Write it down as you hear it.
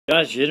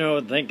Gosh,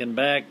 thinking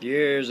back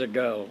years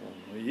ago,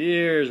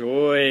 years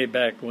way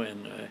back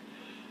when,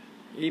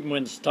 even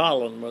when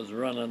Stalin was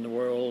running the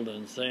world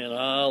and saying,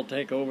 I'll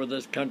take over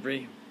this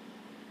country,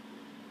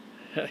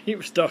 he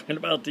was talking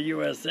about the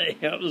USA.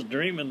 I was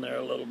dreaming there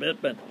a little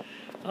bit, but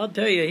I'll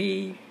tell you,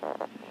 he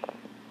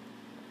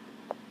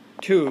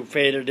too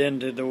faded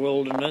into the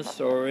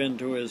wilderness or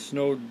into his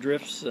snow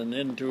drifts and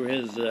into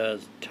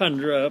his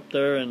tundra up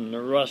there in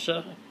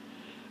Russia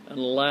and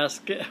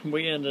Alaska.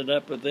 We ended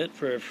up with it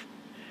for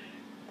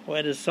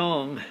quite a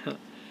song.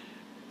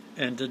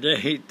 And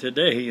today,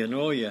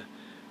 you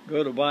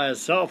go to buy a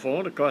cell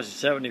phone, it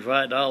costs you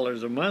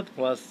 $75 a month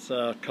plus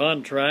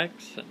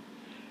contracts. And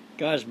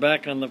gosh,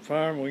 back on the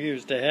farm we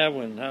used to have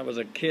when I was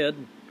a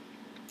kid,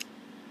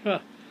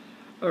 a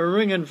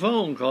ringing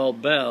phone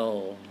called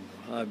Bell.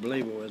 I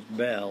believe it was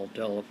Bell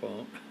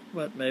telephone,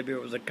 but maybe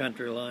it was a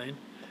country line.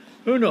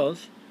 Who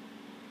knows?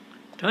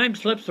 Time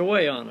slips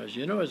away on us.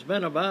 It's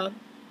been about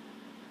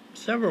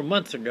several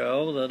months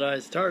ago that I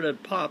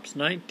started Pops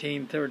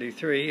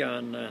 1933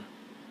 on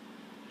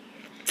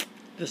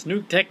this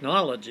new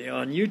technology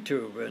on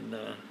YouTube,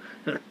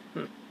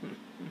 and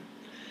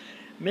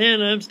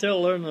man, I'm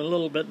still learning a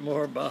little bit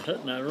more about it,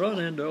 and I run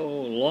into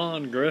old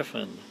Lon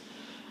Griffin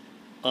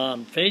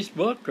on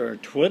Facebook or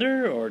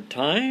Twitter or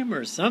Time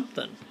or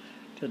something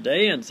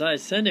today, and so I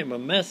sent him a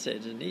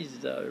message, and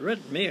he's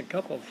written me a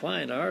couple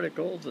fine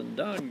articles, and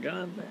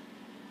doggone that.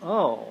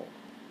 Oh,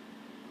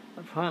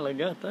 I finally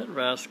got that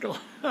rascal.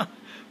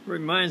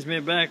 Reminds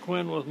me back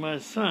when with my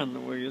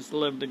son, we used to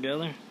live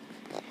together.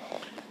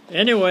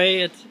 Anyway,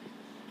 it's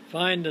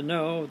fine to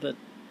know that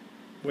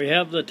we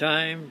have the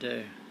time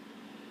to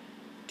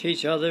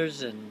teach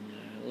others and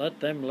let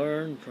them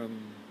learn from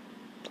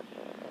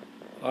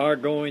our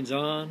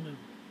goings-on.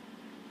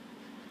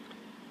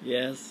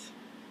 Yes,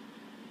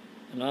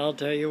 and I'll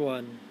tell you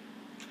one.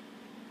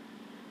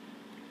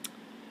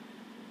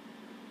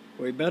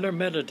 We better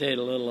meditate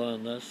a little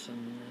on this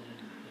and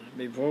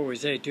before we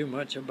say too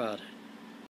much about it.